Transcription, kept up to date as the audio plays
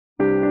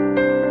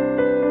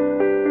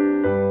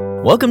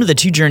Welcome to the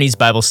Two Journeys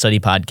Bible Study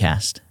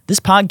Podcast. This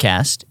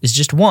podcast is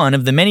just one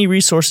of the many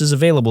resources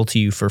available to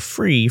you for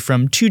free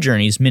from Two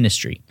Journeys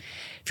Ministry.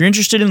 If you're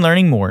interested in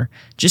learning more,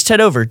 just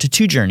head over to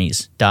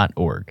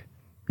twojourneys.org.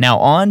 Now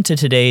on to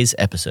today's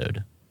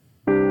episode.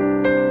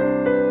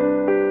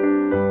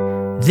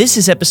 This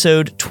is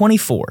episode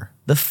 24,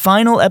 the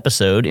final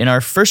episode in our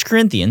 1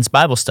 Corinthians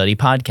Bible Study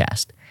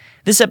podcast.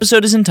 This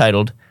episode is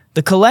entitled,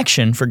 The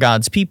Collection for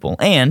God's People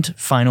and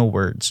Final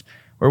Words,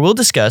 where we'll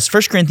discuss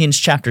 1 Corinthians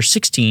chapter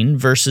 16,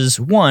 verses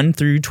 1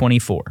 through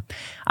 24.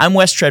 I'm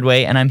Wes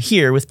Treadway, and I'm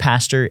here with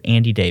Pastor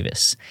Andy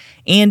Davis.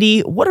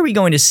 Andy, what are we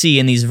going to see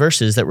in these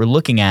verses that we're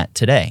looking at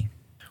today?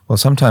 Well,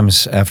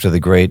 sometimes after the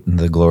great and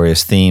the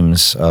glorious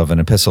themes of an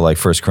epistle like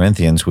 1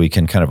 Corinthians, we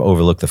can kind of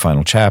overlook the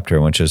final chapter,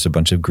 which is a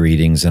bunch of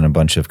greetings and a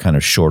bunch of kind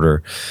of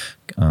shorter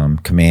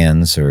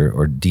commands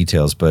or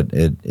details, but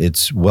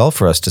it's well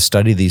for us to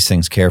study these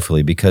things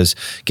carefully because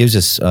it gives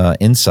us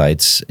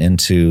insights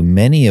into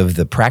many of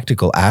the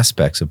practical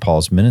aspects of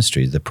Paul's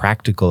ministry, the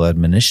practical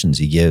admonitions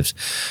he gives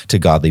to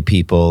godly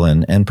people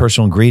and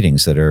personal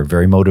greetings that are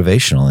very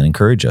motivational and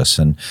encourage us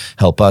and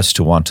help us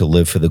to want to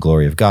live for the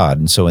glory of God.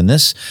 And so in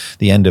this,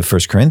 the end of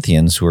 1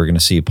 Corinthians, we're going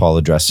to see Paul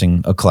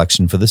addressing a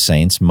collection for the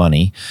saints,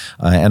 money,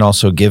 and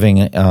also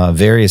giving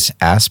various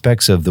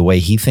aspects of the way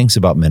he thinks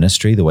about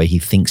ministry, the way he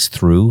thinks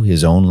through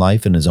his own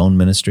life and his own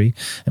ministry,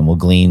 and we'll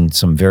glean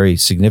some very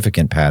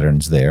significant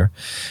patterns there.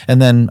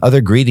 And then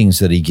other greetings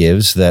that he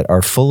gives that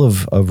are full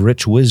of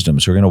rich wisdom.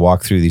 So we're going to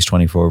walk through these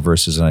 24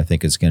 verses, and I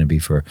think it's going to be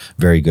for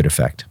very good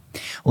effect.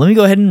 Well, let me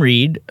go ahead and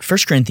read 1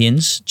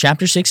 Corinthians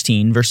chapter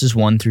 16, verses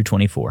 1 through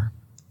 24.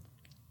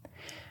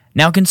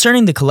 Now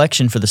concerning the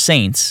collection for the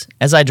saints,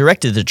 as I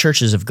directed the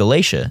churches of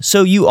Galatia,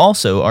 so you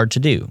also are to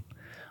do.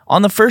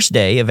 On the first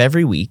day of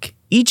every week,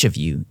 each of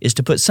you is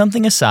to put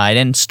something aside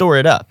and store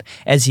it up,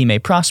 as he may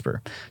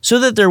prosper, so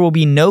that there will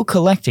be no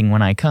collecting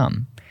when I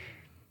come.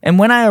 And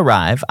when I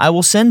arrive, I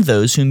will send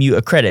those whom you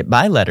accredit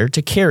by letter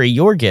to carry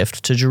your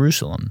gift to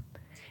Jerusalem.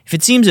 If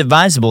it seems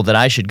advisable that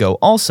I should go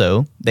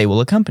also, they will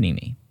accompany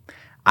me.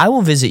 I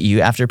will visit you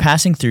after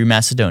passing through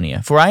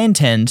Macedonia, for I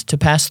intend to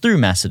pass through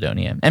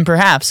Macedonia, and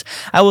perhaps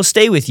I will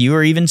stay with you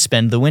or even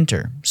spend the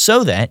winter,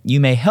 so that you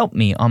may help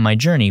me on my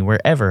journey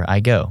wherever I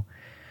go.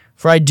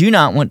 For I do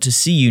not want to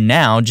see you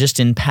now just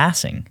in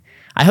passing.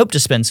 I hope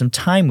to spend some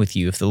time with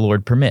you if the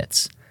Lord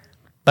permits.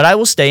 But I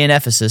will stay in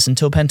Ephesus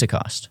until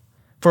Pentecost.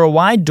 For a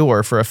wide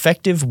door for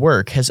effective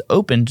work has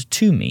opened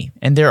to me,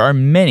 and there are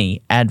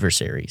many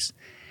adversaries.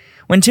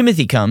 When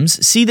Timothy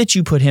comes, see that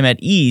you put him at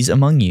ease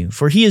among you,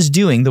 for he is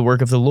doing the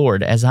work of the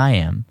Lord as I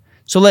am.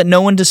 So let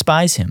no one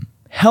despise him.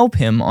 Help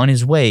him on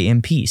his way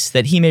in peace,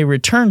 that he may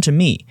return to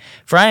me,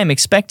 for I am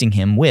expecting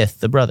him with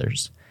the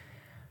brothers.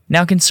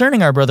 Now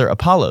concerning our brother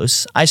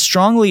Apollos, I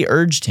strongly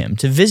urged him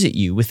to visit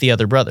you with the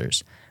other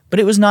brothers,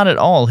 but it was not at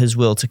all his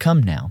will to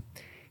come now.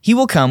 He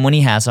will come when he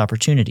has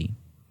opportunity.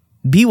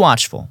 Be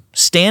watchful,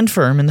 stand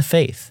firm in the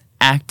faith,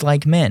 act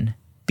like men,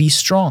 be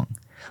strong.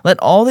 Let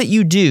all that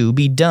you do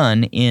be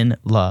done in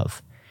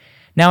love.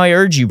 Now I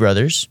urge you,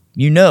 brothers,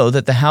 you know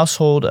that the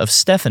household of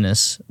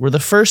Stephanas were the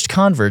first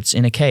converts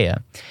in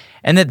Achaia,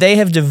 and that they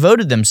have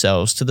devoted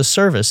themselves to the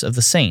service of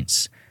the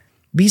saints.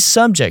 Be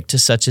subject to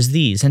such as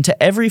these, and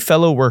to every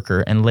fellow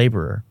worker and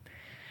laborer.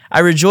 I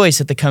rejoice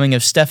at the coming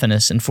of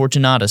Stephanas and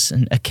Fortunatus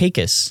and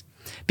Achaicus,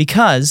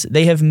 because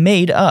they have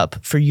made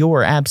up for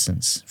your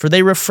absence, for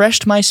they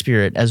refreshed my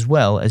spirit as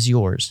well as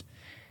yours.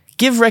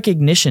 Give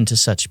recognition to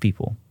such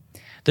people.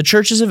 The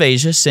churches of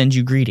Asia send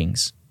you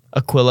greetings.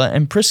 Aquila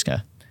and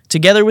Prisca,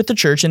 together with the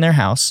church in their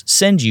house,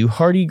 send you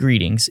hearty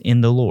greetings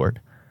in the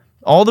Lord.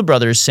 All the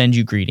brothers send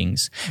you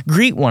greetings.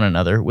 Greet one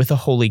another with a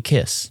holy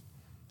kiss.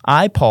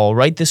 I, Paul,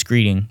 write this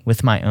greeting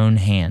with my own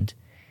hand.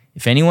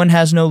 If anyone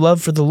has no love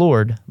for the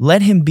Lord,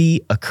 let him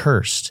be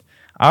accursed.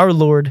 Our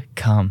Lord,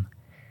 come.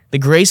 The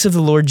grace of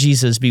the Lord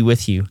Jesus be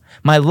with you.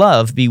 My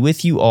love be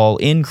with you all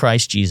in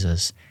Christ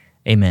Jesus.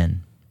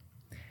 Amen.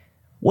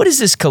 What is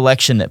this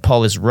collection that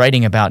Paul is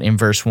writing about in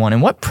verse 1,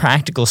 and what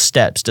practical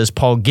steps does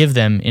Paul give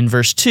them in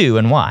verse 2,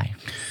 and why?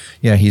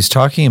 Yeah, he's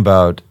talking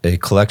about a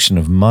collection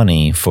of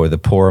money for the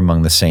poor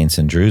among the saints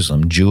in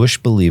Jerusalem, Jewish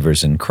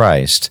believers in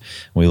Christ.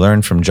 We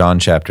learn from John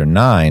chapter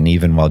 9,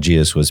 even while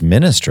Jesus was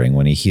ministering,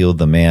 when he healed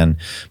the man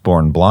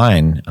born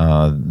blind,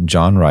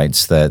 John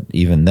writes that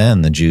even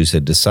then the Jews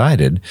had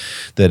decided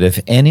that if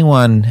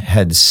anyone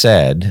had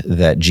said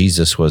that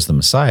Jesus was the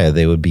Messiah,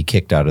 they would be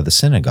kicked out of the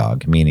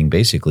synagogue, meaning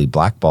basically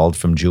blackballed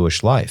from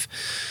Jewish life.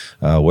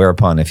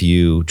 Whereupon if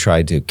you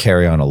tried to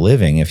carry on a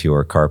living, if you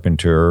were a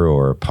carpenter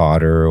or a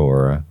potter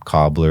or a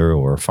cobbler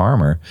or a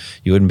farmer,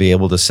 you wouldn't be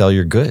able to sell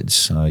your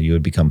goods. You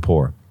would become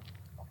poor.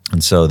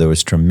 And so there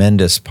was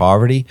tremendous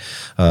poverty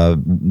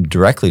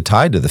directly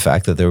tied to the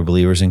fact that they were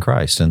believers in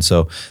Christ. And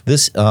so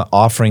this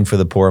offering for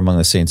the poor among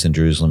the saints in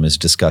Jerusalem is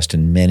discussed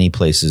in many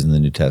places in the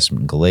New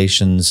Testament, in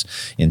Galatians,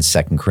 in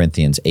 2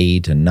 Corinthians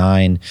 8 and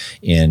 9,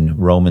 in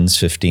Romans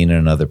 15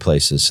 and other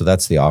places. So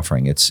that's the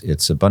offering.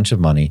 It's a bunch of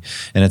money.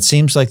 And it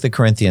seems like the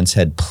Corinthians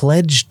had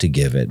pledged to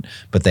give it,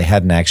 but they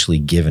hadn't actually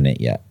given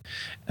it yet.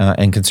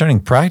 And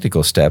concerning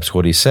practical steps,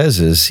 what he says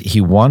is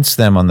he wants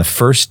them on the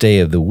first day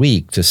of the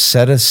week to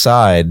set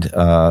aside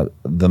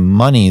the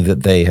money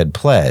that they had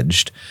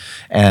pledged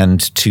and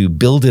to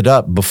build it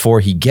up before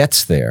he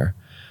gets there,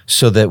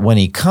 so that when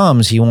he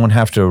comes, he won't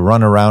have to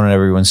run around and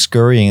everyone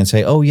scurrying and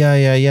say, oh,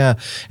 yeah.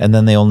 And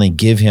then they only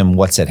give him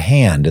what's at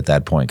hand at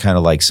that point, kind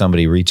of like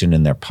somebody reaching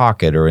in their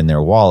pocket or in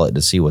their wallet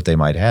to see what they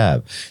might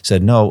have. He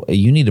said, no,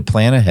 you need to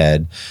plan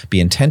ahead, be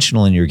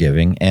intentional in your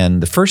giving.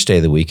 And the first day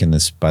of the week, and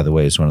this, by the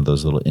way, is one of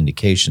those little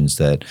indications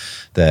that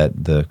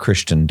the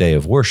Christian day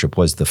of worship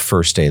was the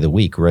first day of the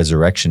week,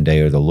 Resurrection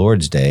Day or the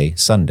Lord's Day,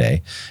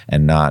 Sunday,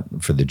 and not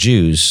for the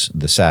Jews,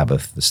 the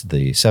Sabbath,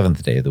 the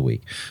seventh day of the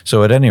week.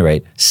 So at any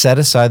rate, set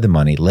aside the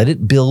money, let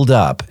it build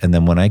up, and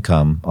then when I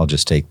come, I'll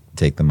just take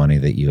the money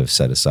that you have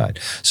set aside.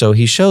 So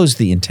he shows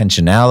the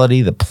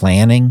intentionality, the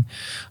planning,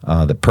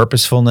 the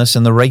purposefulness,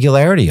 and the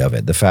regularity of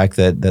it, the fact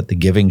that the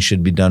giving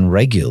should be done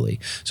regularly.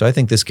 So I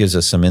think this gives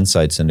us some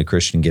insights into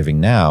Christian giving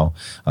now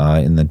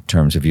in the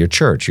terms of your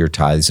church, your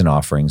tithes and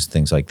offerings,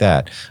 things like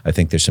that. I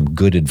think there's some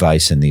good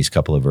advice in these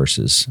couple of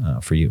verses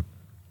for you.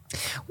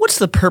 What's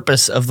the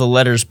purpose of the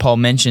letters Paul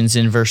mentions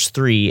in verse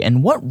 3,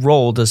 and what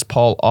role does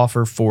Paul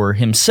offer for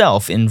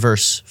himself in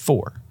verse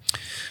 4?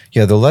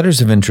 Yeah, the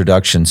letters of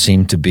introduction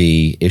seem to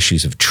be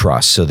issues of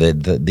trust, so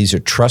that these are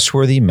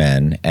trustworthy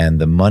men,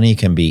 and the money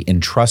can be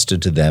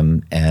entrusted to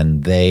them,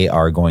 and they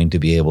are going to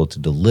be able to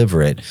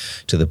deliver it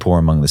to the poor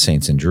among the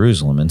saints in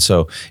Jerusalem. And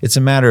so it's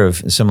a matter of,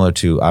 similar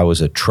to I was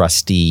a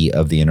trustee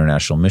of the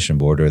International Mission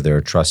Board, or there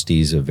are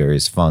trustees of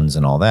various funds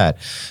and all that.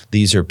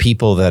 These are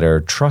people that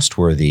are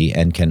trustworthy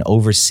and can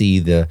oversee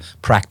the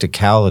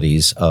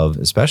practicalities of,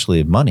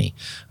 especially of money.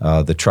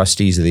 The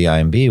trustees of the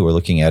IMB were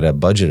looking at a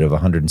budget of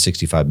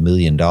 $165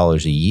 million a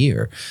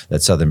year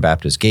that Southern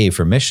Baptists gave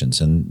for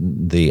missions.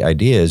 And the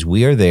idea is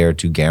we are there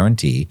to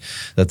guarantee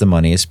that the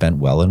money is spent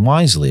well and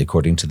wisely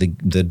according to the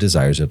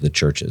desires of the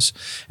churches.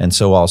 And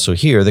so also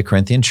here, the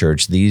Corinthian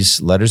church, these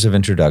letters of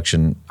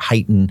introduction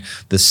heighten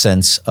the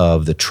sense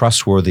of the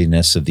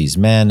trustworthiness of these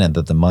men and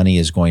that the money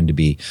is going to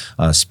be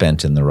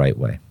spent in the right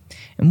way.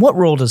 And what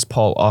role does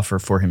Paul offer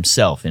for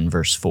himself in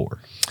verse 4?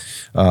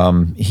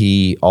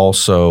 He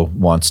also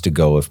wants to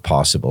go if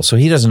possible. So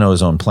he doesn't know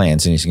his own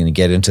plans, and he's going to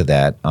get into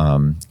that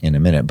in a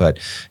minute. But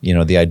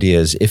the idea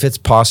is, if it's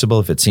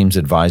possible, if it seems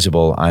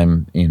advisable,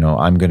 I'm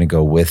going to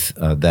go with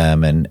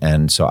them,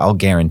 and so I'll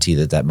guarantee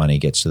that money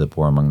gets to the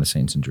poor among the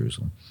saints in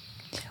Jerusalem.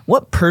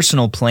 What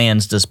personal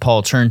plans does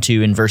Paul turn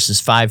to in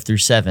verses 5 through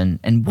 7,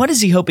 and what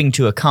is he hoping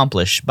to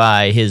accomplish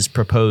by his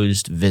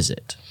proposed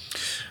visit?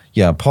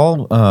 Yeah,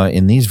 Paul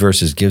in these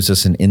verses gives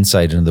us an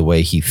insight into the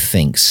way he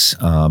thinks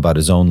about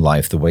his own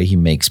life, the way he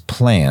makes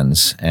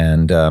plans.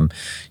 And,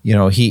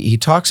 he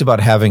talks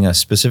about having a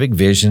specific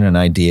vision, an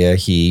idea.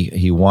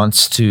 He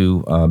wants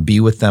to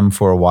be with them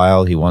for a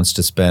while. He wants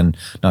to spend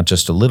not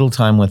just a little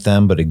time with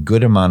them, but a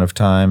good amount of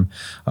time.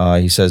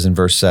 He says in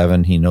verse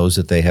 7, he knows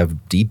that they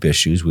have deep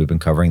issues. We've been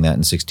covering that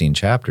in 16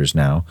 chapters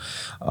now.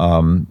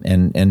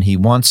 And he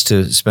wants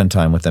to spend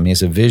time with them. He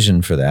has a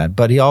vision for that,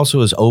 but he also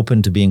is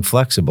open to being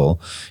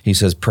flexible. He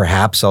says,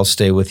 perhaps I'll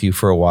stay with you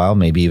for a while,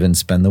 maybe even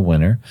spend the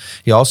winter.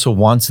 He also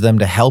wants them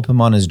to help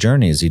him on his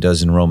journey, as he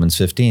does in Romans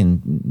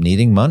 15,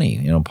 needing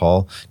money.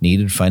 Paul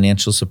needed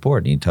financial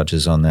support, and he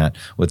touches on that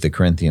with the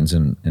Corinthians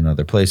and in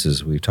other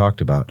places we've talked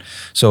about.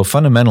 So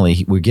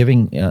fundamentally,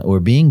 we're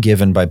being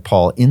given by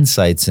Paul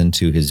insights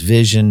into his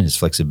vision, his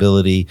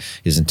flexibility,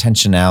 his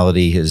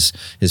intentionality, his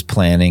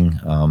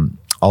planning.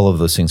 All of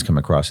those things come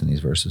across in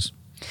these verses.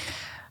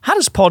 How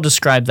does Paul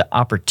describe the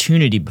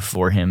opportunity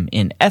before him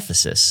in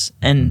Ephesus?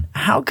 And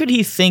how could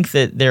he think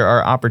that there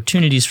are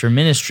opportunities for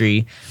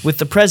ministry with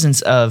the presence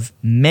of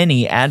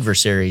many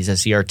adversaries,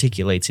 as he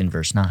articulates in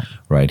verse 9?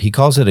 Right. He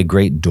calls it a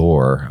great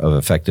door of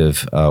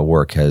effective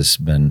work has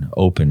been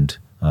opened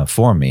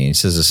for me. He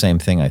says the same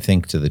thing, I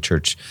think, to the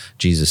church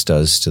Jesus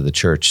does to the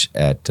church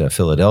at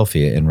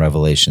Philadelphia in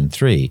Revelation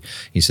 3.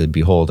 He said,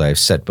 behold, I have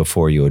set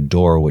before you a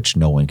door which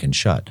no one can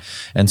shut.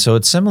 And so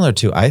it's similar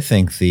to, I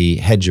think, the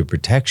hedge of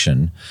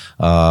protection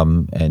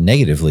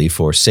negatively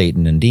for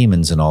Satan and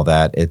demons and all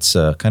that. It's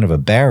kind of a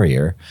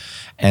barrier,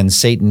 and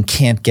Satan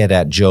can't get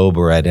at Job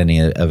or at any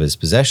of his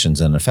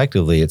possessions. And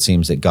effectively, it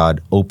seems that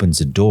God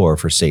opens a door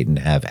for Satan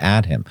to have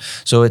at him.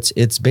 So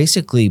it's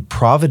basically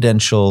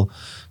providential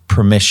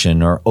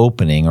permission or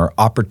opening or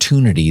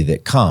opportunity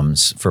that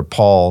comes for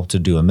Paul to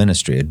do a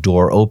ministry. A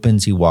door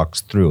opens, he walks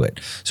through it.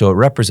 So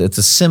it's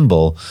a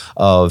symbol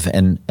of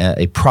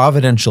a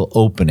providential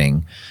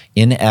opening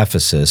in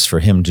Ephesus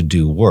for him to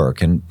do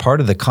work. And part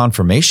of the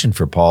confirmation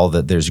for Paul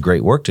that there's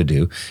great work to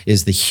do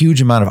is the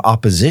huge amount of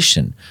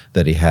opposition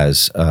that he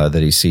has,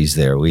 that he sees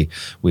there. We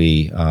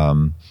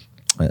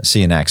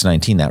see in Acts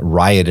 19 that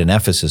riot in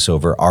Ephesus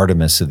over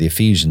Artemis of the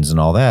Ephesians and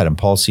all that. And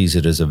Paul sees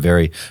it as a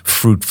very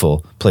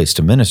fruitful place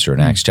to minister. In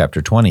Acts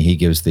chapter 20, he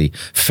gives the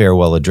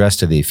farewell address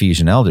to the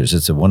Ephesian elders.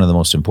 It's one of the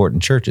most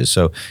important churches.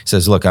 So he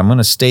says, look, I'm going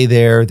to stay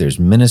there. There's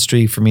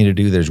ministry for me to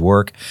do. There's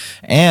work.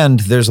 And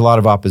there's a lot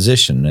of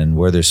opposition. And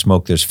where there's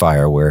smoke, there's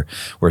fire. Where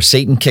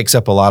Satan kicks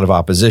up a lot of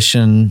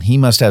opposition, he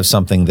must have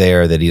something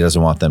there that he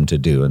doesn't want them to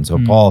do. And so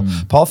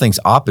Paul thinks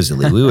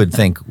oppositely. We would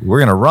think we're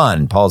going to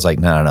run. Paul's like,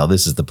 no,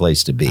 this is the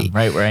place to be. I'm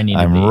right where I need to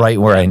be. I'm right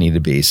where I need to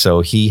be.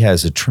 So he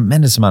has a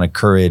tremendous amount of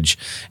courage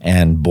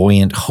and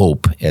buoyant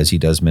hope as he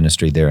does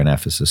ministry there in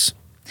Ephesus.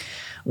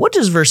 What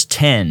does verse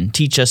 10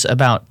 teach us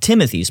about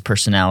Timothy's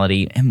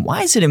personality, and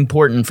why is it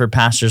important for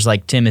pastors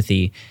like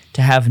Timothy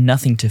to have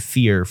nothing to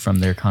fear from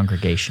their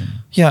congregation?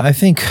 Yeah, I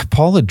think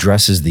Paul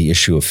addresses the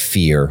issue of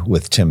fear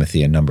with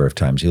Timothy a number of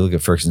times. You look at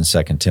 1st and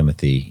 2nd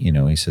Timothy,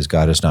 he says,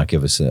 God does not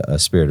give us a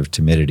spirit of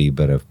timidity,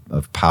 but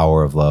of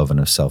power, of love, and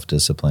of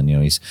self-discipline.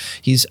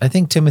 I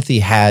think Timothy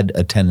had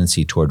a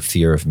tendency toward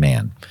fear of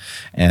man,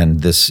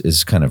 and this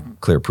is kind of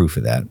clear proof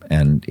of that.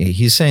 And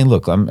he's saying,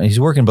 look, he's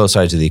working both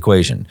sides of the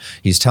equation.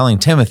 He's telling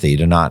Timothy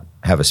to not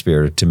have a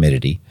spirit of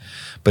timidity,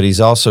 but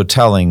he's also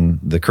telling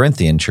the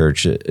Corinthian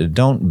church,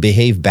 don't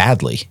behave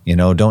badly,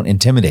 don't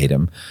intimidate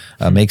him.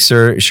 Make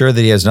sure that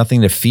he has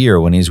nothing to fear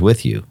when he's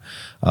with you.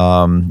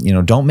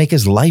 Don't make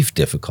his life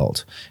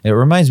difficult. It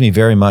reminds me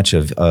very much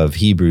of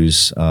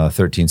Hebrews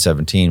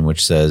 13:17,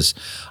 which says,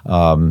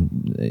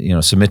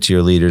 submit to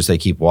your leaders. They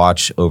keep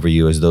watch over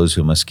you as those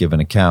who must give an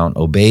account.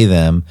 Obey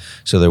them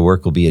so their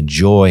work will be a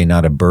joy,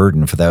 not a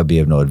burden, for that would be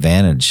of no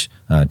advantage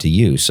to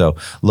you. So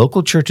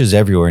local churches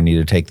everywhere need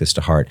to take this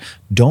to heart.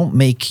 Don't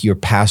make your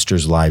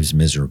pastors' lives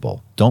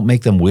miserable. Don't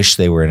make them wish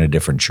they were in a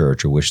different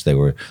church or wish they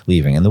were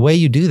leaving. And the way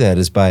you do that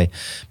is by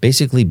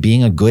basically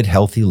being a good,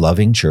 healthy,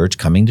 loving church,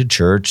 coming to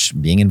church,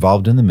 being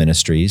involved in the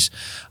ministries,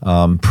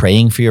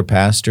 praying for your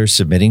pastor,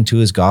 submitting to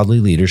his godly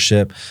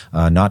leadership,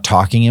 not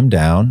talking him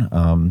down.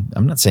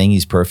 I'm not saying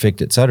he's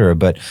perfect, etc.,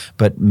 but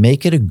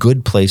make it a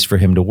good place for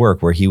him to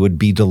work where he would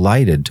be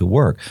delighted to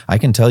work. I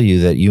can tell you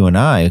that you and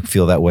I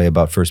feel that way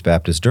about First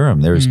Baptist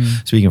Durham.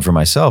 Speaking for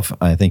myself,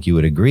 I think you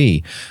would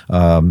agree.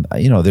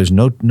 There's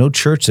no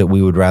church that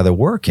we would rather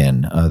work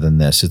in than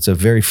this. It's a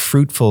very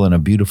fruitful and a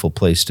beautiful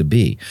place to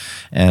be.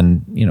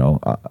 And,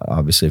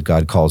 obviously if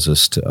God calls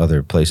us to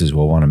other places,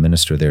 we'll want to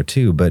minister there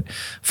too. But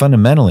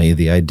fundamentally,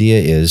 the idea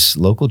is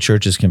local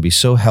churches can be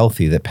so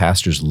healthy that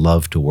pastors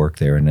love to work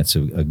there, and it's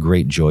a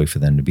great joy for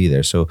them to be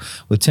there. So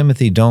with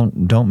Timothy,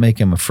 don't make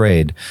him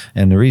afraid.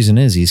 And the reason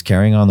is he's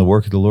carrying on the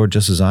work of the Lord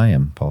just as I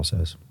am, Paul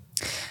says.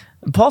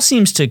 Paul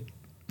seems to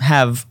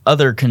have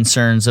other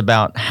concerns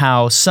about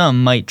how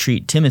some might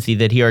treat Timothy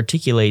that he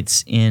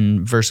articulates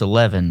in verse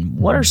 11.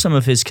 What are some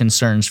of his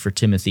concerns for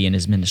Timothy and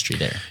his ministry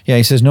there? Yeah,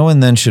 he says, no one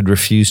then should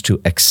refuse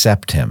to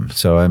accept him.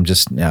 So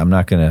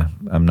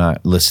I'm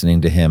not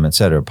listening to him,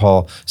 etc.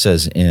 Paul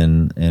says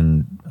in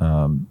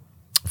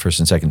 1st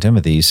and 2nd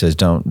Timothy, he says,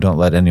 don't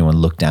let anyone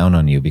look down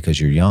on you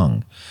because you're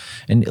young.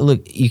 And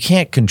look, you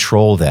can't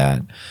control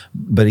that.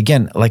 But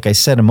again, like I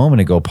said a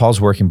moment ago, Paul's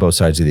working both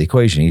sides of the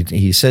equation.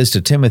 He says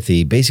to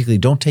Timothy, basically,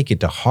 don't take it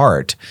to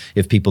heart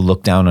if people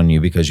look down on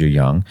you because you're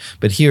young.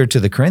 But here to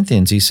the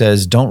Corinthians, he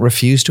says, don't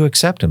refuse to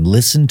accept him.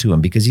 Listen to him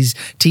because he's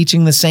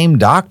teaching the same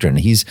doctrine.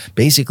 He's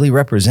basically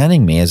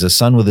representing me as a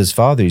son with his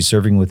father. He's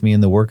serving with me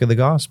in the work of the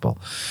gospel.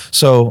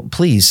 So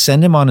please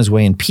send him on his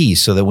way in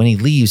peace so that when he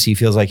leaves, he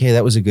feels like, hey,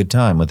 that was a good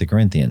time with the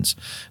Corinthians.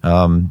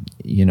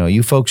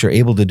 You folks are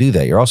able to do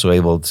that. You're also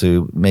able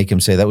to make him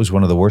say, that was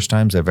one of the worst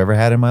times I've ever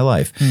had in my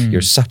life.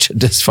 You're such a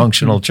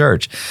dysfunctional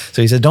church.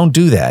 So he said, don't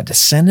do that.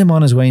 Send him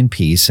on his way in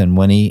peace, and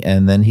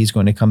then he's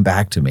going to come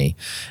back to me.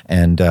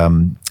 And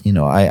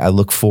I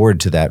look forward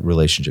to that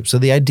relationship. So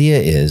the idea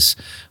is,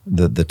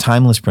 the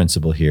timeless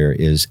principle here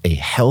is a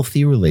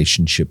healthy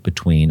relationship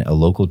between a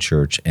local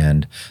church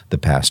and the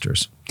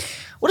pastors.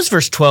 What does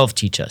verse 12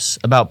 teach us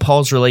about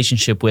Paul's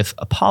relationship with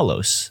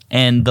Apollos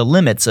and the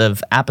limits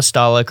of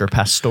apostolic or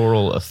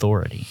pastoral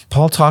authority?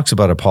 Paul talks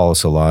about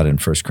Apollos a lot in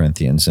 1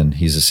 Corinthians, and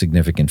he's a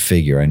significant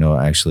figure.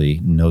 I actually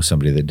know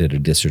somebody that did a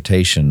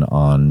dissertation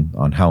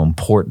on how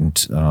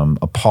important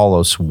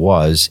Apollos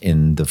was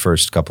in the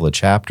first couple of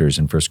chapters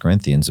in 1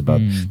 Corinthians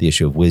about the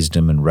issue of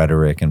wisdom and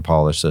rhetoric and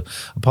polish. So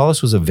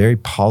Apollos was a very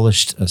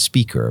polished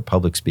speaker, a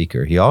public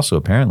speaker. He also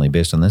apparently,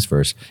 based on this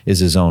verse, is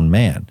his own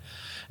man.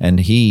 And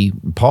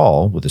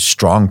Paul, with a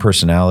strong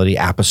personality,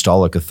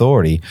 apostolic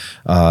authority,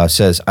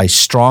 says, I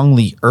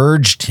strongly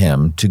urged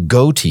him to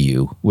go to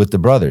you with the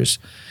brothers.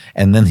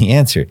 And then the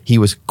answer, he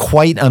was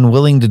quite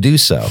unwilling to do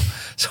so.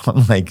 So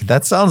I'm like,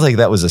 that sounds like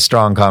that was a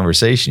strong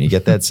conversation. You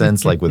get that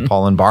sense like with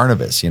Paul and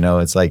Barnabas,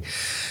 it's like,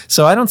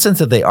 so I don't sense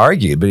that they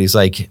argued, but he's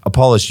like,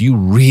 Apollos, you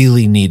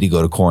really need to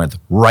go to Corinth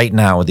right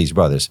now with these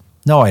brothers.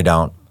 No, I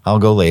don't. I'll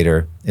go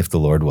later if the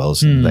Lord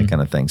wills, and that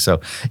kind of thing. So,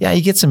 yeah,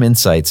 you get some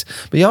insights.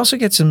 But you also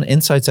get some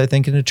insights, I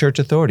think, into church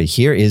authority.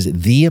 Here is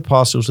the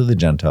apostles of the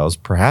Gentiles,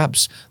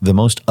 perhaps the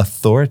most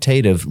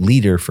authoritative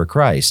leader for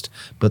Christ.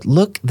 But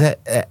look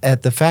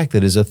at the fact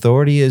that his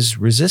authority is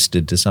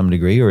resisted to some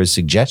degree, or his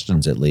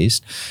suggestions at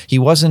least. He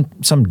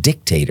wasn't some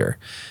dictator.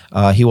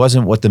 He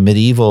wasn't what the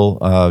medieval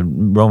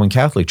Roman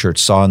Catholic Church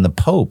saw in the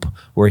Pope,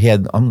 where he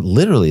had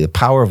literally the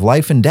power of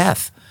life and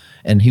death.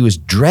 And he was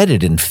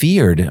dreaded and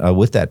feared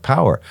with that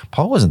power.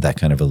 Paul wasn't that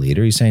kind of a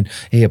leader. He's saying,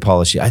 hey,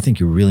 Apollos, I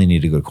think you really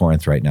need to go to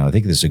Corinth right now. I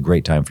think this is a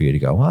great time for you to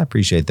go. Well, I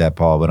appreciate that,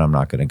 Paul, but I'm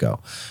not going to go.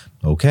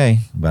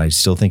 Okay, but I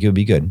still think it would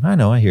be good. I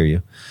know, I hear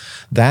you.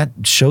 That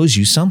shows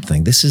you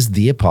something. This is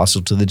the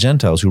apostle to the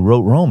Gentiles who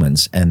wrote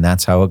Romans, and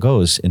that's how it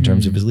goes in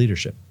terms of his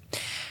leadership.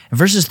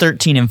 Verses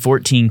 13 and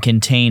 14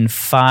 contain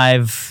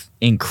 5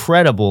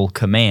 incredible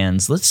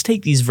commands. Let's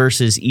take these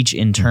verses each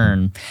in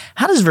turn.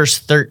 How does verse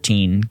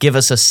 13 give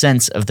us a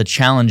sense of the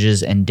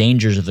challenges and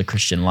dangers of the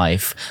Christian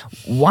life?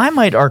 Why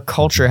might our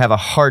culture have a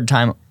hard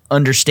time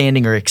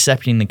understanding or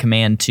accepting the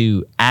command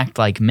to act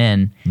like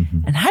men?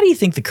 And how do you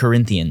think the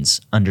Corinthians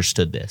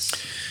understood this?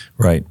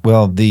 Right.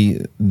 Well,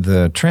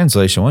 the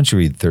translation, why don't you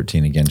read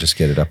 13 again, just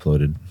get it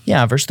uploaded.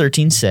 Yeah, verse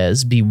 13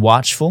 says, be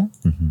watchful,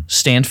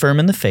 stand firm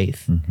in the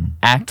faith,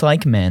 act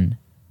like men,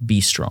 be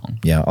strong.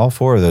 Yeah, all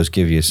 4 of those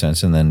give you a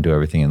sense, and then do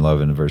everything in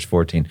love in verse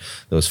 14.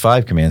 Those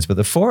 5 commands, but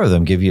the 4 of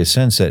them give you a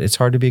sense that it's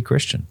hard to be a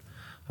Christian.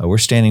 We're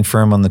standing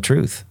firm on the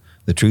truth.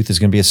 The truth is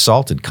going to be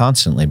assaulted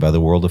constantly by the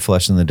world of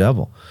flesh and the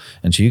devil.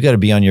 And so you got to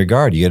be on your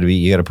guard. You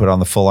got to put on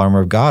the full armor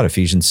of God,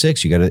 Ephesians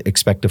 6. You got to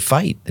expect a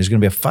fight. There's going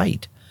to be a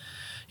fight.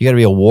 You got to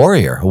be a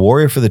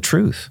warrior for the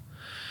truth.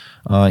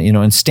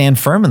 And stand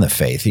firm in the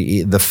faith.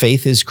 The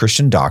faith is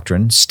Christian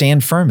doctrine.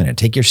 Stand firm in it.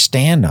 Take your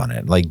stand on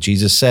it. Like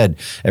Jesus said,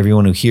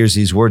 everyone who hears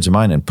these words of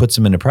mine and puts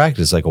them into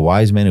practice, like a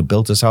wise man who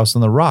built his house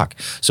on the rock.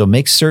 So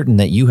make certain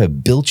that you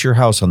have built your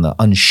house on the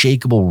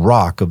unshakable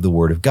rock of the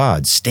word of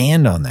God.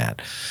 Stand on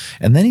that.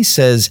 And then he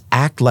says,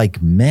 act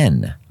like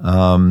men.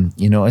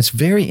 It's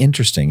very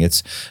interesting.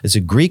 It's a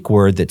Greek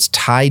word that's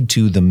tied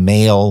to the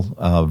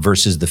male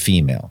versus the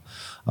female.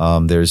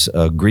 There's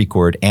a Greek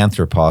word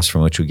anthropos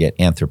from which we get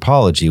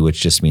anthropology, which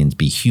just means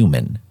be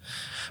human.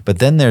 But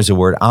then there's a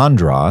word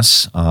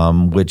andros,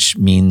 which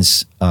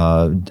means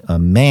a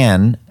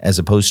man as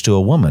opposed to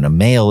a woman, a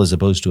male as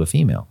opposed to a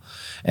female.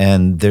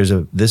 And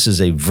this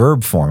is a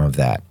verb form of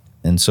that.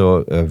 And so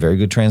a very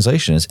good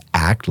translation is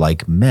act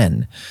like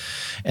men.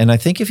 And I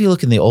think if you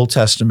look in the Old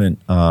Testament,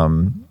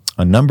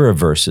 a number of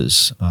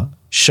verses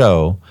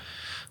show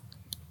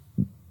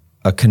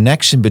a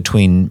connection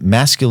between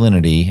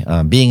masculinity,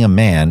 being a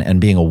man,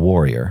 and being a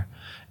warrior,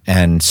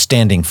 and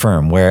standing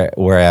firm.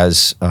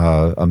 Whereas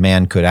a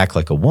man could act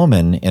like a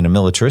woman in a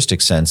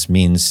militaristic sense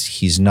means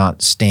he's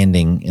not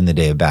standing in the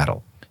day of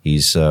battle.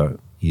 He's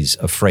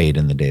afraid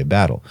in the day of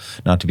battle.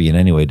 Not to be in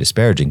any way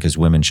disparaging, because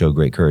women show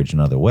great courage in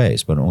other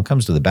ways. But when it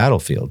comes to the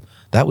battlefield,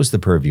 that was the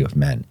purview of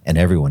men, and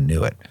everyone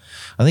knew it.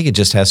 I think it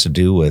just has to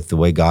do with the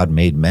way God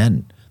made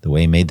men, the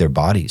way he made their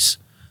bodies,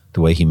 the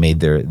way he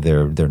made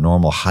their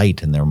normal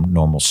height and their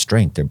normal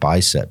strength, their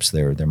biceps,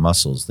 their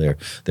muscles,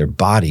 their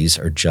bodies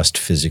are just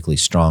physically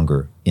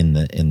stronger in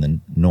the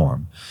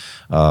norm.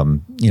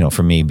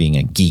 For me, being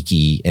a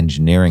geeky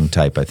engineering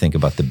type, I think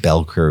about the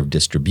bell curve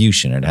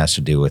distribution. It has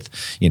to do with,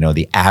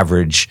 the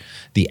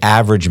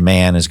average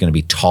man is going to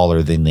be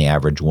taller than the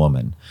average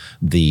woman.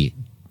 The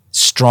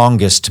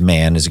strongest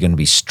man is going to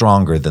be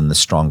stronger than the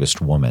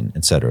strongest woman,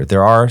 et cetera.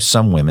 There are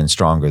some women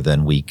stronger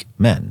than weak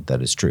men. That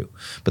is true.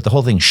 But the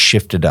whole thing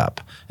shifted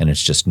up, and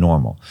it's just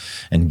normal.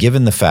 And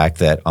given the fact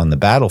that on the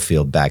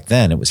battlefield back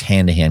then, it was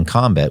hand-to-hand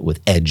combat with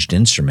edged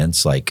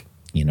instruments like,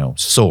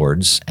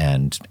 swords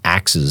and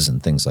axes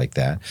and things like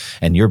that,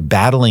 and you're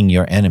battling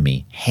your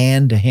enemy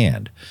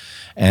hand-to-hand.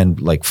 And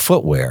like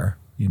footwear,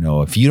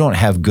 if you don't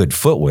have good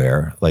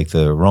footwear, like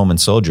the Roman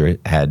soldier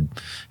had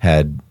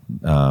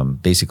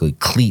basically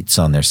cleats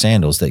on their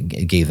sandals that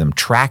gave them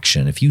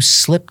traction. If you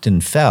slipped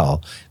and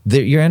fell,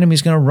 your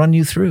enemy's going to run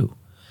you through.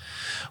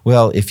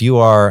 Well, if you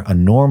are a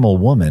normal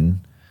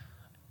woman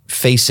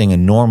facing a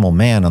normal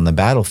man on the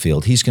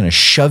battlefield, he's going to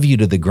shove you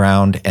to the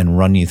ground and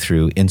run you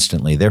through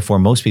instantly. Therefore,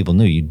 most people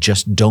knew you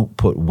just don't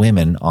put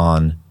women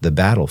on the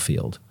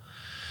battlefield.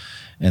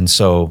 And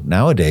so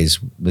nowadays,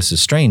 this is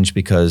strange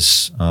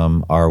because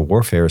our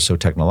warfare is so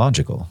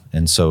technological.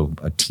 And so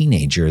a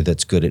teenager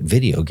that's good at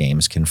video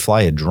games can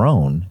fly a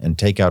drone and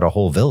take out a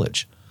whole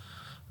village.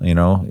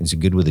 Is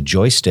good with a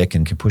joystick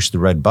and can push the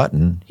red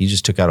button. He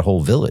just took out a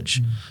whole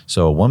village.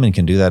 So a woman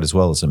can do that as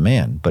well as a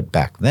man. But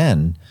back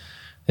then,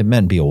 It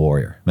meant be a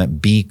warrior. It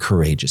meant be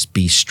courageous,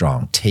 be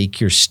strong,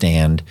 take your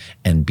stand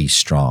and be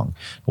strong.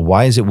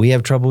 Why is it we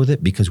have trouble with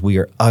it? Because we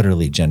are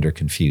utterly gender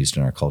confused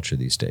in our culture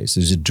these days.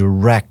 There's a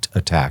direct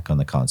attack on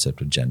the concept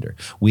of gender.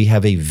 We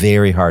have a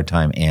very hard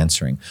time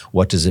answering,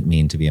 what does it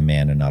mean to be a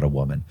man and not a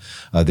woman?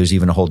 There's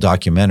even a whole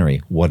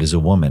documentary, What is a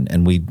Woman?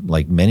 And we,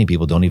 like many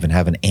people, don't even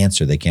have an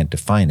answer. They can't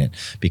define it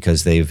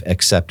because they've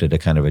accepted a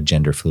kind of a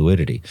gender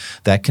fluidity.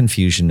 That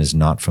confusion is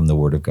not from the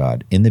Word of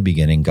God. In the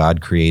beginning,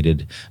 God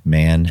created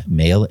man,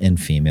 male and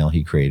female.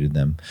 He created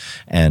them.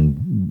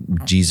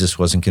 And Jesus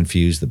wasn't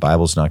confused. The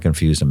Bible's not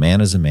confused. A man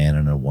is a man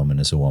and a woman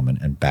is a woman.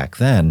 And back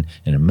then,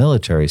 in a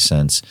military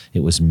sense, it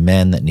was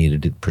men that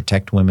needed to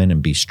protect women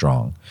and be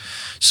strong.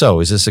 So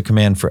is this a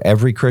command for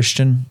every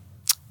Christian?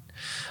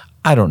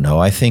 I don't know.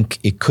 I think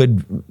it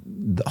could.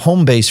 The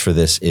home base for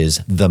this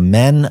is the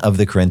men of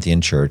the Corinthian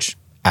church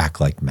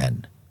act like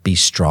men. Be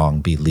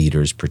strong, be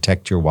leaders,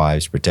 protect your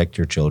wives, protect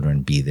your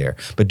children, be there.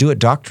 But do it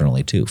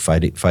doctrinally too.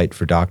 Fight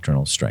for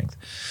doctrinal strength.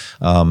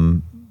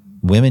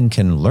 Women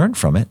can learn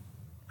from it,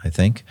 I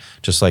think.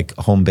 Just like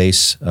home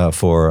base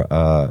for,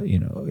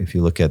 if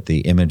you look at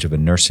the image of a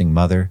nursing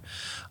mother,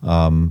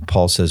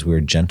 Paul says we're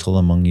gentle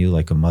among you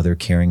like a mother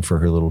caring for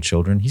her little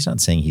children. He's not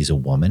saying he's a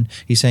woman.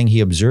 He's saying he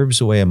observes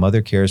the way a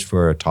mother cares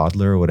for a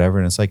toddler or whatever,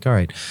 and it's like, all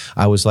right,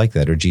 I was like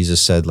that. Or Jesus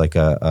said like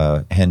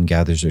a hen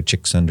gathers her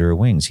chicks under her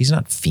wings. He's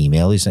not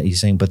female. He's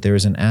saying, but there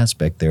is an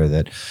aspect there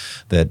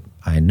that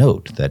I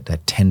note,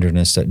 that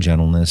tenderness, that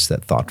gentleness,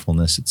 that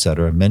thoughtfulness,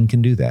 etc. Men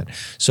can do that.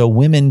 So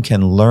women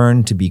can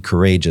learn to be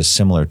courageous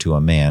similar to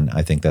a man.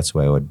 I think that's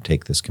why I would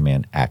take this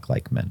command, act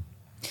like men.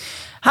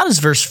 How does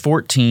verse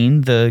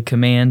 14, the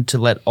command to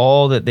let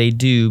all that they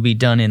do be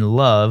done in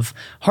love,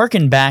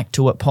 hearken back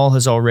to what Paul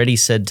has already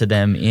said to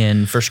them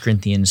in 1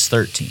 Corinthians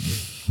 13?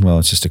 Well,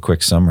 it's just a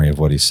quick summary of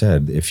what he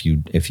said. If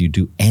you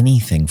do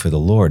anything for the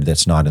Lord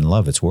that's not in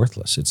love, it's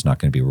worthless. It's not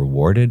going to be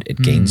rewarded. It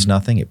gains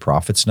nothing. It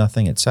profits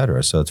nothing,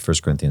 etc. So it's 1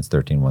 Corinthians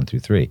 13, 1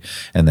 through 3.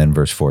 And then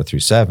verse 4 through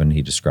 7,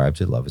 he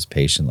describes it. Love is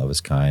patient, love is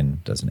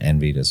kind, doesn't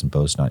envy, doesn't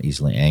boast, not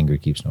easily angry,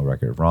 keeps no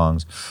record of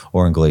wrongs.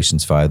 Or in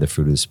Galatians 5, the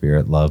fruit of the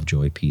Spirit, love,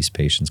 joy, peace,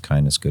 patience,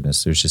 kindness,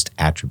 goodness. There's just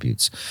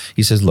attributes.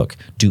 He says, look,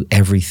 do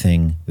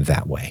everything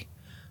that way.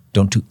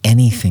 Don't do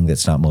anything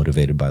that's not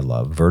motivated by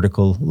love.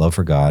 Vertical love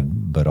for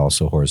God, but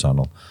also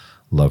horizontal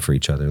love for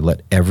each other. Let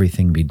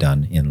everything be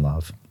done in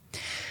love.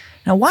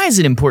 Now, why is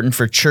it important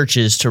for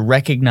churches to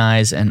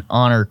recognize and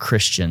honor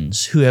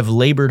Christians who have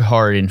labored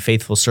hard in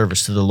faithful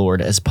service to the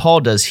Lord, as Paul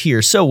does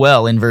here so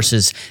well in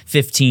verses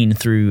 15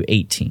 through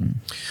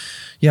 18?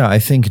 Yeah, I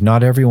think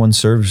not everyone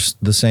serves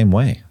the same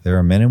way. There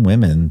are men and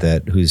women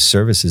whose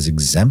service is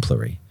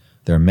exemplary.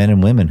 There are men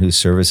and women whose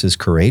service is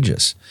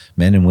courageous,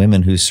 men and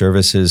women whose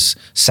service is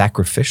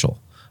sacrificial.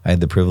 I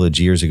had the privilege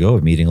years ago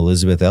of meeting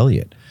Elizabeth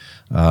Elliot,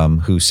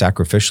 who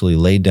sacrificially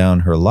laid down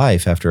her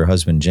life after her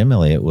husband Jim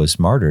Elliot was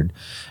martyred,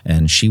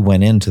 and she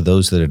went in to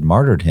those that had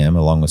martyred him,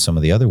 along with some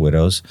of the other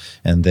widows,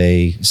 and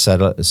they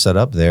set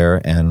up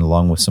there, and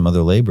along with some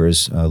other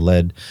laborers,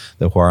 led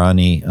the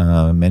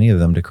Huarani, many of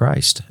them, to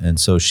Christ. And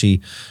so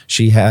she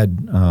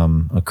had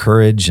a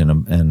courage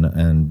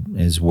and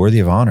is worthy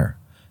of honor.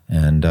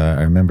 And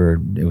I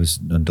remember it was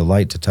a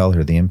delight to tell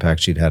her the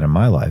impact she'd had in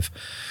my life.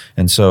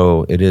 And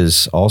so it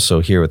is also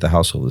here with the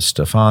household of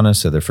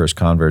Stephanus. They're their first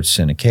converts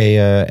in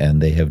Achaia,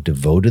 and they have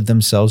devoted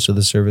themselves to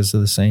the service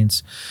of the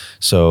saints.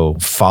 So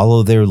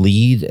follow their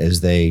lead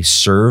as they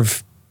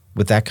serve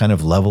with that kind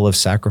of level of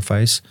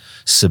sacrifice.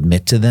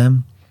 Submit to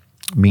them,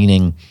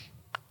 meaning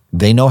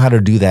they know how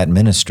to do that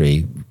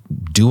ministry.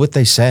 Do what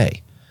they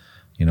say.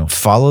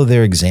 Follow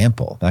their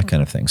example, that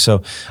kind of thing.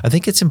 So I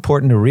think it's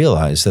important to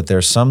realize that there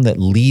are some that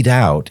lead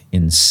out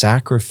in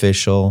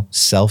sacrificial,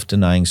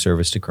 self-denying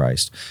service to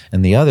Christ,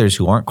 and the others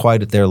who aren't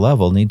quite at their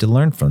level need to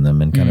learn from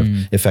them and kind of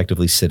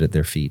effectively sit at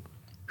their feet.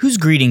 Whose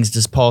greetings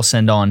does Paul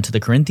send on to the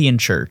Corinthian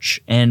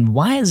church, and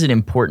why is it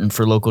important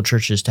for local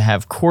churches to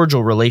have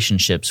cordial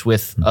relationships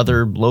with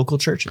other local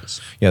churches?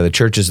 Yeah, the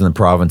church is in the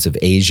province of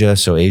Asia.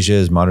 So Asia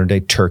is modern-day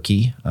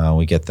Turkey.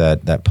 We get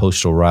that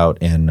postal route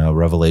in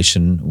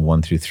Revelation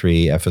 1 through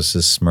 3,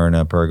 Ephesus,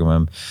 Smyrna,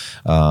 Pergamum,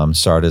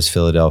 Sardis,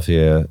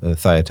 Philadelphia,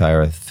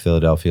 Thyatira,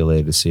 Philadelphia,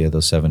 Laodicea,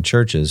 those 7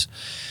 churches.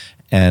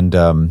 And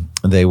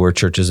they were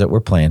churches that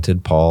were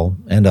planted. Paul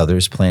and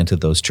others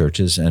planted those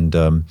churches, and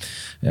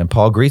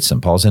Paul greets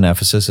them. Paul's in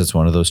Ephesus. It's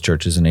one of those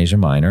churches in Asia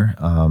Minor,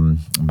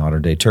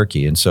 modern-day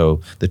Turkey. And so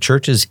the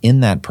churches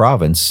in that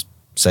province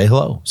say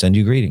hello, send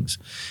you greetings.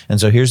 And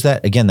so here's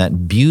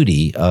that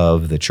beauty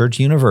of the church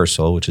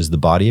universal, which is the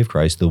body of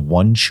Christ, the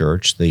one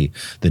church, the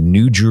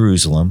New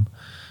Jerusalem,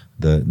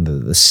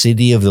 the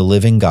city of the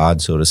living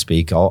God, so to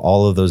speak,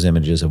 all of those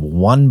images of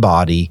one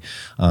body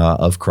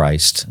of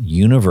Christ,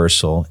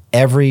 universal.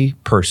 Every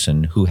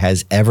person who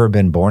has ever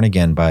been born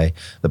again by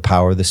the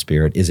power of the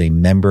Spirit is a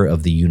member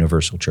of the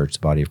universal church, the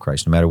body of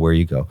Christ, no matter where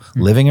you go,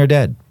 living or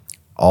dead,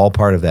 all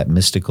part of that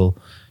mystical,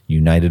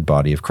 united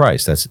body of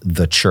Christ. That's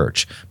the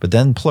church. But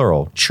then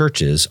plural,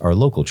 churches are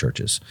local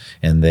churches,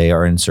 and they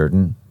are in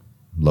certain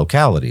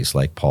localities,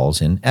 like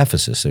Paul's in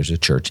Ephesus. There's a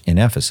church in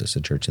Ephesus,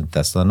 a church in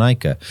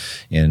Thessalonica,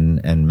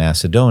 in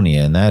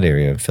Macedonia, in that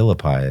area,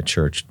 Philippi,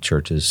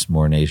 churches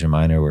more in Asia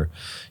Minor were,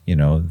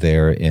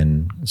 there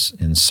in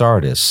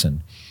Sardis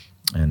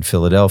and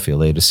Philadelphia,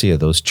 Laodicea,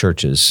 those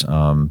churches,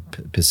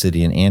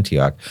 Pisidian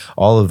Antioch,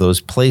 all of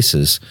those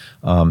places.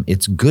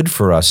 It's good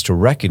for us to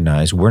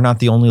recognize we're not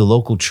the only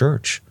local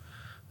church.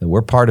 That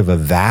we're part of a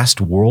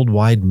vast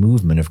worldwide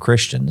movement of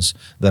Christians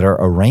that are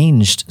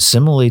arranged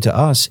similarly to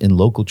us in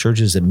local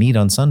churches that meet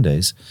on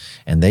Sundays,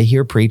 and they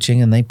hear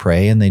preaching and they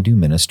pray and they do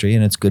ministry,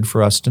 and it's good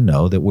for us to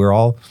know that we're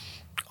all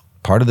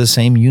part of the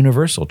same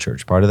universal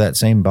church, part of that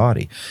same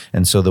body.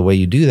 And so the way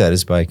you do that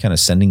is by kind of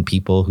sending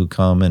people who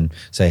come and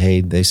say, hey,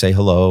 they say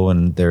hello,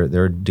 and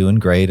they're doing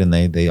great, and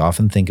they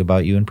often think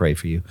about you and pray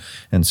for you.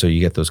 And so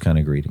you get those kind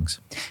of greetings.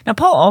 Now,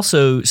 Paul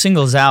also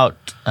singles out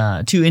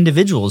two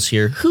individuals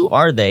here. Who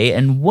are they,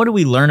 and what do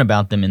we learn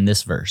about them in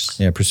this verse?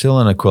 Yeah,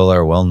 Priscilla and Aquila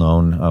are well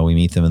known. We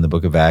meet them in the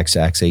book of Acts,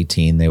 Acts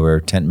 18. They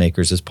were tent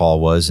makers as Paul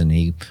was, and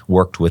he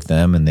worked with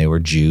them, and they were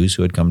Jews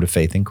who had come to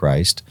faith in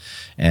Christ.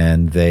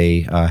 And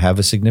they have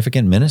a significant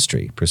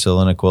ministry.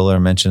 Priscilla and Aquila are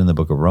mentioned in the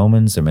book of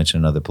Romans. They're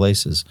mentioned in other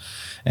places.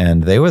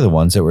 And they were the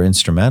ones that were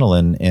instrumental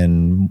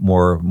in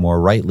more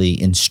rightly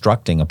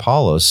instructing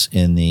Apollos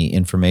in the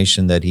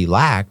information that he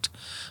lacked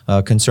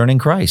concerning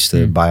Christ,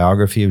 the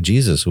biography of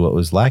Jesus, what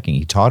was lacking.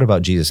 He taught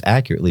about Jesus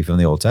accurately from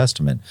the Old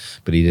Testament,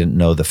 but he didn't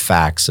know the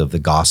facts of the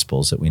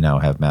Gospels that we now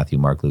have, Matthew,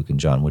 Mark, Luke,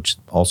 and John, which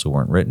also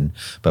weren't written.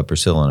 But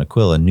Priscilla and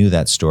Aquila knew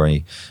that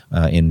story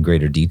in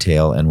greater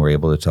detail and were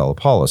able to tell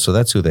Apollos. So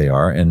that's who they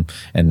are. And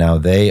now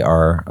they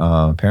are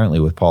apparently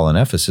with Paul in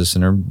Ephesus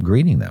and are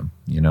greeting them,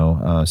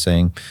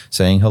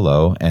 saying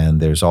hello.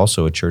 And there's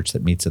also a church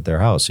that meets at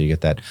their house. So you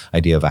get that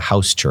idea of a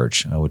house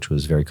church, which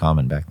was very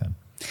common back then.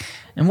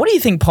 And what do you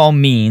think Paul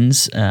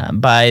means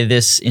by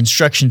this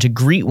instruction to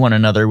greet one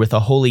another with a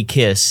holy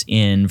kiss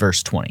in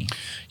verse 20?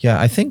 Yeah,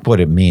 I think what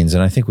it means,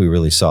 and I think we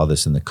really saw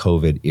this in the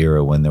COVID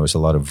era when there was a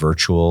lot of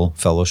virtual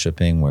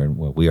fellowshipping where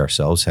we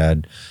ourselves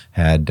had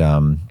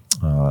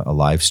a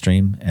live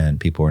stream and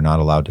people were not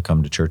allowed to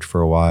come to church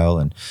for a while,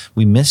 and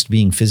we missed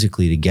being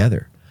physically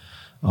together.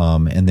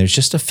 And there's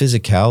just a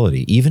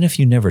physicality, even if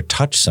you never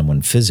touch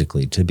someone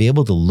physically, to be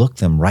able to look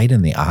them right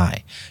in the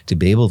eye, to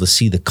be able to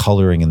see the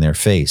coloring in their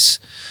face,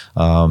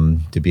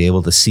 to be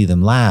able to see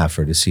them laugh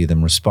or to see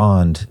them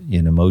respond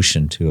in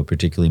emotion to a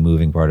particularly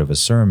moving part of a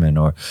sermon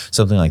or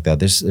something like that.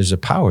 There's a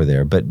power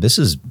there, but this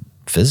is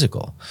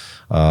physical.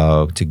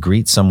 To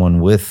greet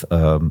someone with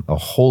a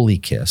holy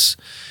kiss.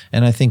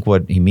 And I think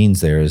what he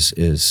means there is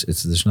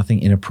there's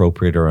nothing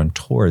inappropriate or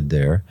untoward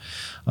there.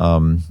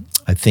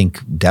 I think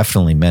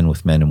definitely men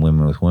with men and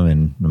women with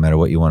women, no matter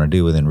what you want to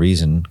do within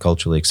reason,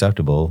 culturally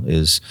acceptable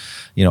is,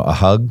 a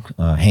hug,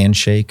 a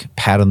handshake,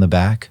 pat on the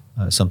back,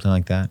 something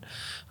like that.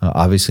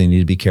 Obviously, you need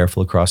to be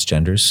careful across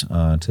genders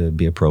to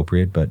be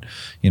appropriate, but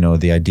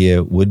the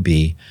idea would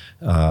be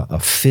a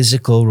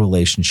physical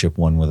relationship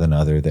one with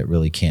another that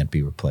really can't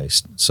be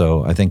replaced.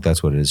 So I think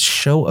that's what it is.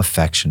 Show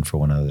affection for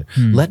one another.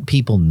 Let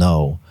people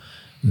know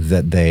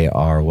that they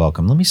are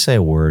welcome. Let me say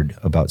a word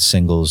about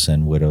singles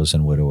and widows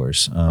and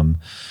widowers.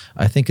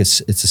 I think it's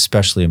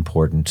especially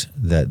important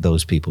that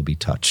those people be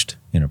touched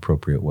in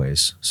appropriate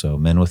ways. So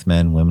men with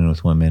men, women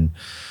with women,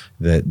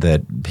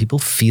 that people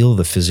feel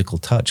the physical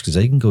touch, because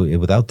they can go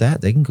without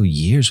that. They can go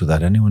years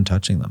without anyone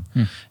touching them.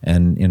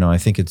 And I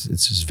think it's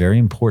just very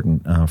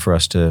important for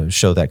us to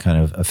show that kind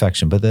of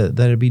affection, but that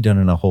it be done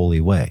in a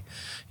holy way.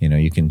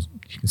 You can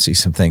see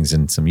some things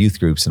in some youth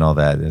groups and all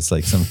that. It's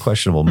like some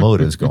questionable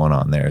motives going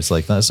on there. It's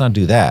like, let's not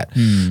do that.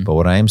 But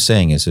what I am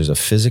saying is there's a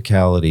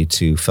physicality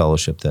to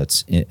fellowship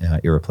that's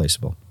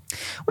irreplaceable.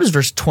 What does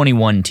verse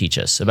 21 teach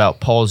us about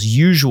Paul's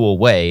usual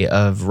way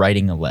of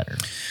writing a letter?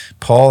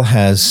 Paul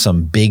has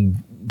some big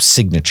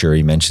signature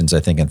he mentions, I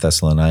think, in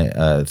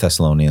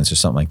Thessalonians or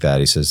something like that.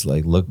 He says,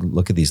 like,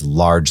 look at these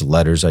large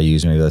letters I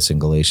use. Maybe that's in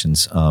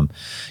Galatians. And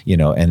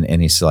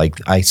he's like,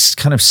 I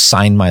kind of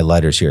sign my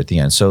letters here at the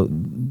end. So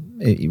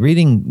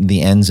reading the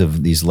ends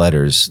of these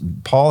letters,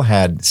 Paul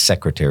had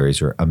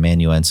secretaries or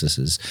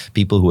amanuenses,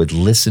 people who would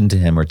listen to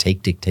him or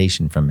take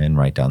dictation from him and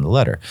write down the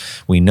letter.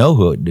 We know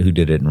who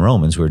did it in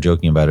Romans. We were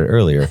joking about it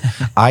earlier.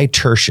 I,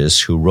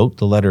 Tertius, who wrote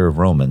the letter of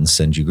Romans,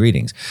 send you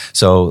greetings.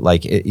 So,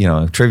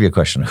 trivia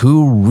question,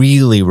 who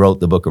really wrote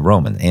the book of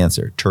Romans?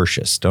 Answer,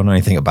 Tertius. Don't know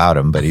anything about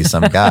him, but he's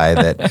some guy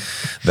that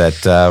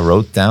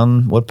wrote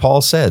down what Paul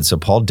said. So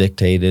Paul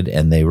dictated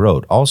and they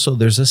wrote. Also,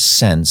 there's a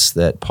sense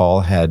that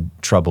Paul had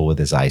trouble with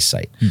his eyesight.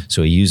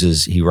 So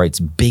he writes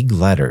big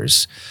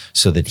letters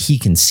so that he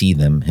can see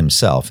them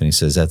himself. And he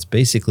says, that's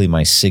basically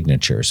my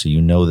signature. So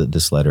you know that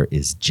this letter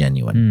is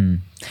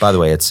genuine. By the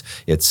way, it's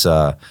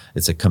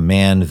a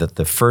command that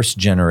the first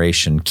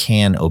generation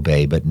can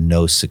obey, but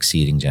no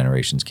succeeding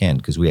generations can,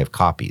 because we have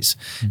copies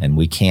and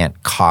we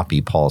can't copy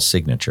Paul's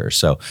signature.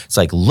 So it's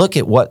like, look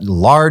at what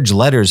large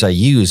letters I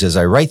use as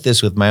I write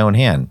this with my own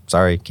hand.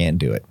 Sorry, can't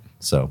do it.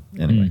 So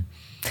anyway.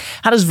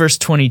 How does verse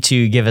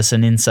 22 give us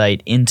an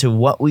insight into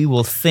what we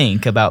will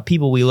think about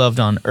people we loved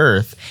on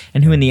earth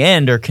and who in the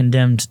end are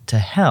condemned to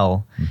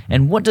hell?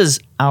 And what does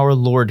our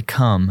Lord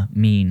come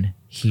mean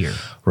here?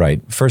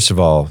 Right. First of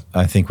all,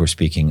 I think we're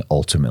speaking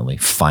ultimately,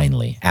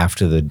 finally,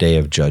 after the day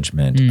of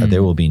judgment,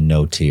 there will be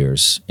no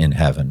tears in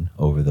heaven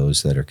over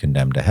those that are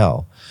condemned to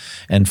hell.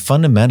 And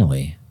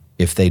fundamentally,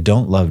 if they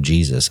don't love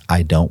Jesus,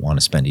 I don't want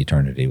to spend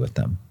eternity with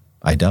them.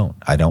 I don't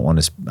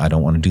want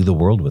to do the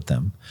world with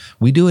them.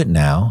 We do it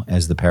now,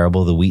 as the parable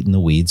of the wheat and the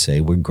weed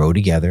say. We grow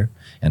together,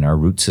 and our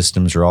root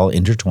systems are all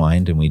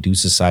intertwined, and we do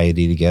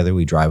society together.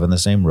 We drive on the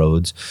same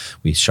roads.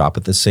 We shop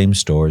at the same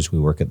stores. We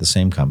work at the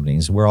same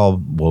companies. We're all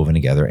woven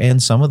together,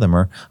 and some of them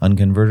are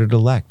unconverted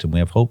elect, and we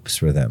have hopes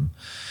for them.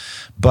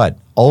 But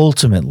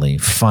ultimately,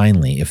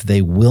 finally, if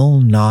they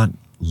will not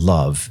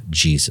love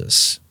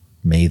Jesus,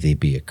 may they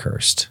be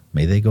accursed.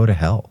 May they go to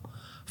hell.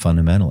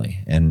 Fundamentally.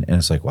 And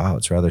it's like, wow,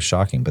 it's rather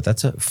shocking. But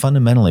that's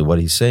fundamentally what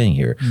he's saying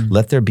here.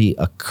 Let there be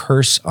a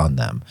curse on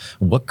them.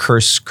 What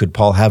curse could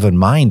Paul have in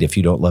mind if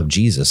you don't love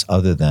Jesus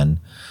other than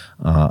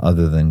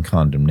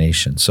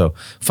condemnation? So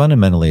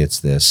fundamentally it's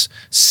this: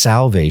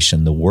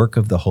 salvation, the work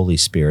of the Holy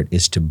Spirit,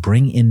 is to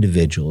bring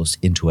individuals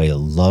into a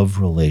love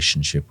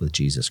relationship with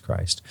Jesus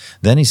Christ.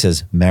 Then he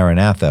says,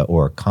 Maranatha,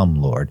 or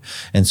come, Lord.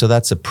 And so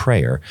that's a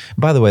prayer.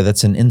 By the way,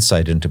 that's an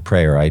insight into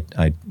prayer.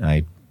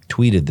 I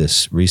tweeted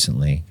this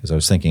recently because I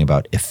was thinking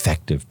about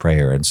effective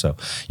prayer. And so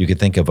you could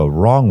think of a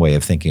wrong way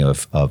of thinking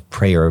of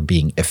prayer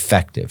being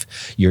effective.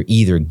 You're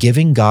either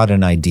giving God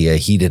an idea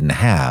he didn't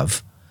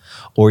have,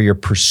 or you're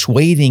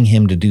persuading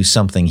him to do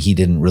something he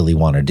didn't really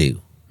want to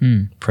do.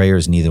 Prayer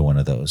is neither one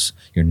of those.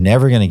 You're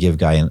never going to give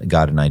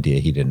God an idea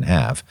he didn't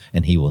have,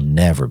 and he will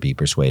never be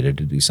persuaded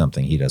to do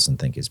something he doesn't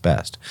think is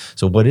best.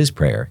 So what is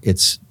prayer?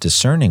 It's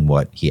discerning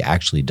what he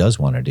actually does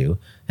want to do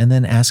and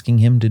then asking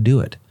him to do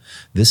it.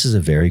 This is a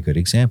very good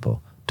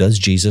example. Does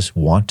Jesus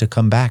want to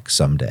come back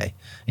someday?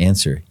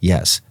 Answer,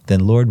 yes.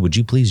 Then, Lord, would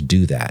you please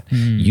do that?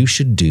 You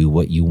should do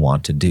what you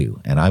want to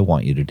do, and I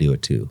want you to do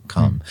it too.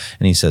 Come.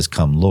 And he says,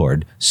 come,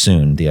 Lord,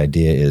 soon. The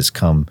idea is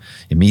come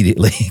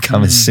immediately,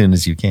 come as soon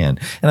as you can.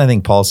 And I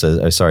think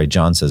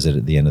John says it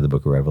at the end of the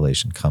book of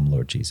Revelation, come,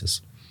 Lord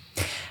Jesus.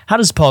 How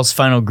does Paul's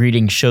final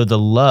greeting show the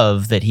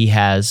love that he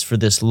has for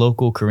this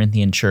local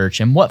Corinthian church?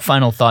 And what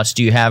final thoughts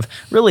do you have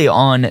really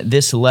on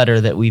this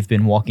letter that we've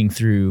been walking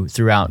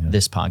throughout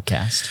this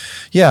podcast?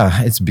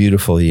 Yeah, it's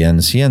beautiful. He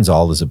ends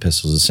all his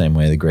epistles the same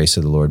way: the grace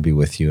of the Lord be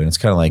with you. And it's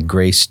kind of like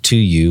grace to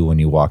you when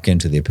you walk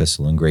into the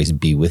epistle, and grace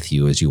be with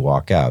you as you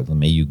walk out.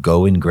 May you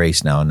go in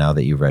grace now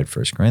that you've read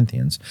 1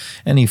 Corinthians.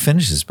 And he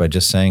finishes by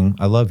just saying,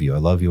 I love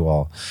you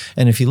all.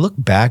 And if you look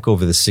back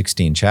over the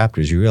 16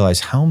 chapters, you realize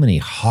how many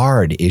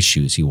hard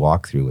issues he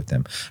walked through with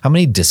them, how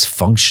many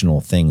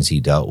dysfunctional things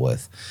he dealt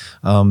with.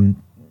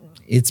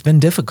 It's been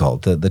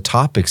difficult. The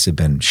topics have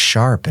been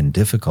sharp and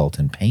difficult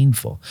and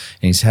painful.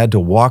 And he's had to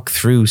walk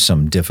through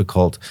some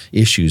difficult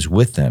issues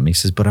with them. He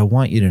says, but I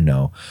want you to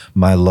know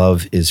my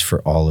love is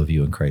for all of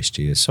you in Christ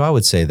Jesus. So I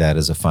would say that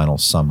as a final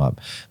sum up.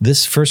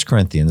 This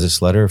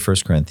letter of 1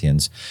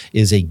 Corinthians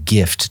is a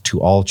gift to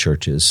all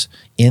churches,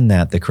 in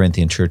that the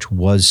Corinthian church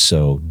was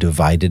so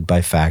divided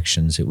by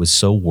factions. It was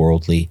so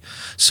worldly,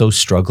 so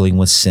struggling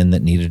with sin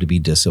that needed to be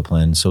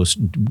disciplined, so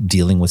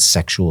dealing with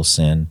sexual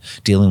sin,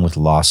 dealing with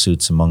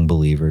lawsuits among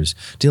believers,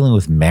 dealing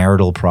with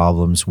marital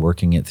problems,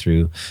 working it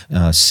through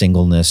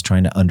singleness,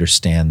 trying to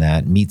understand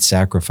that, meat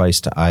sacrifice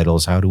to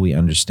idols. How do we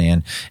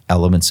understand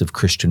elements of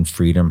Christian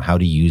freedom, how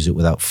to use it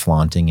without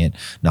flaunting it?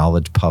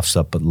 Knowledge puffs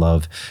up, but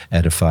love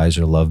edifies,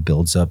 or love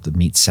builds up. The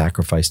meat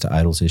sacrifice to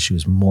idols issue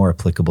is more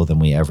applicable than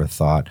we ever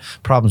thought.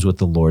 Problems with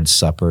the Lord's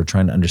Supper,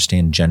 trying to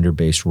understand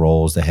gender-based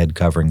roles, the head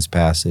coverings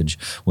passage,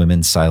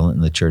 women silent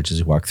in the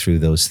churches, walk through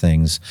those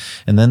things.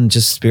 And then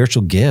just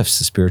spiritual gifts,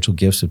 the spiritual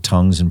gifts of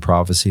tongues and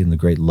prophecy, and the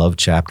great love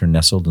chapter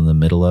nestled in the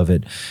middle of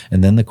it.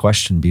 And then the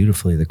question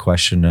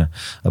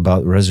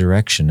about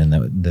resurrection, and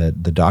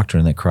the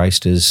doctrine that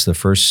Christ is the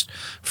first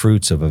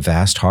fruits of a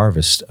vast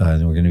harvest,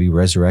 and we're going to be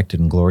resurrected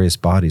in glorious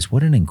bodies.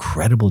 What an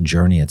incredible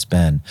journey it's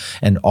been.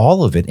 And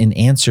all of it in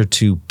answer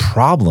to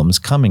problems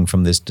coming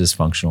from this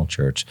dysfunctional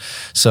church.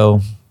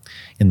 So,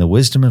 in the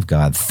wisdom of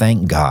God,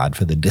 thank God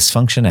for the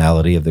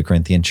dysfunctionality of the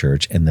Corinthian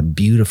church and the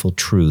beautiful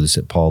truths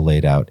that Paul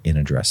laid out in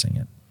addressing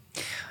it.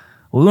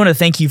 Well, we want to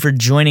thank you for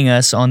joining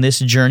us on this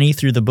journey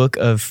through the book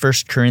of 1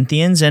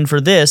 Corinthians, and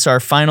for this, our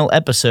final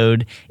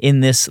episode in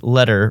this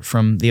letter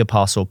from the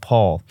Apostle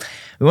Paul.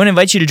 We want to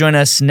invite you to join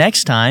us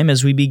next time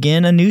as we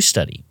begin a new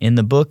study in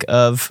the book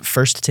of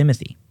 1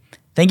 Timothy.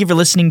 Thank you for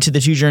listening to the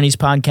Two Journeys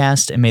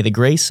podcast, and may the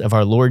grace of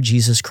our Lord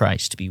Jesus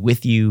Christ be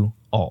with you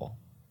all.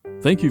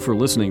 Thank you for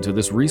listening to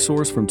this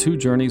resource from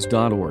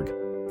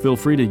twojourneys.org. Feel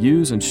free to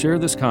use and share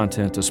this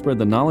content to spread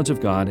the knowledge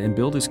of God and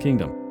build His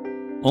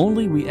kingdom.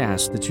 Only we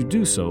ask that you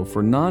do so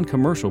for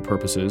non-commercial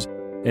purposes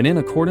and in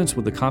accordance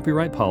with the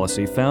copyright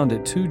policy found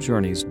at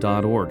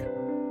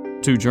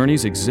twojourneys.org. Two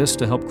Journeys exists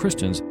to help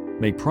Christians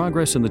make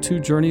progress in the two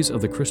journeys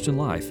of the Christian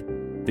life: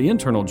 the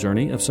internal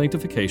journey of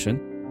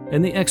sanctification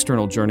and the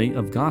external journey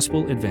of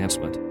gospel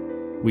advancement.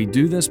 We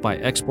do this by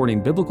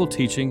exporting biblical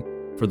teaching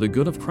for the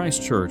good of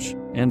Christ's church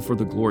and for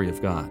the glory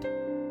of God.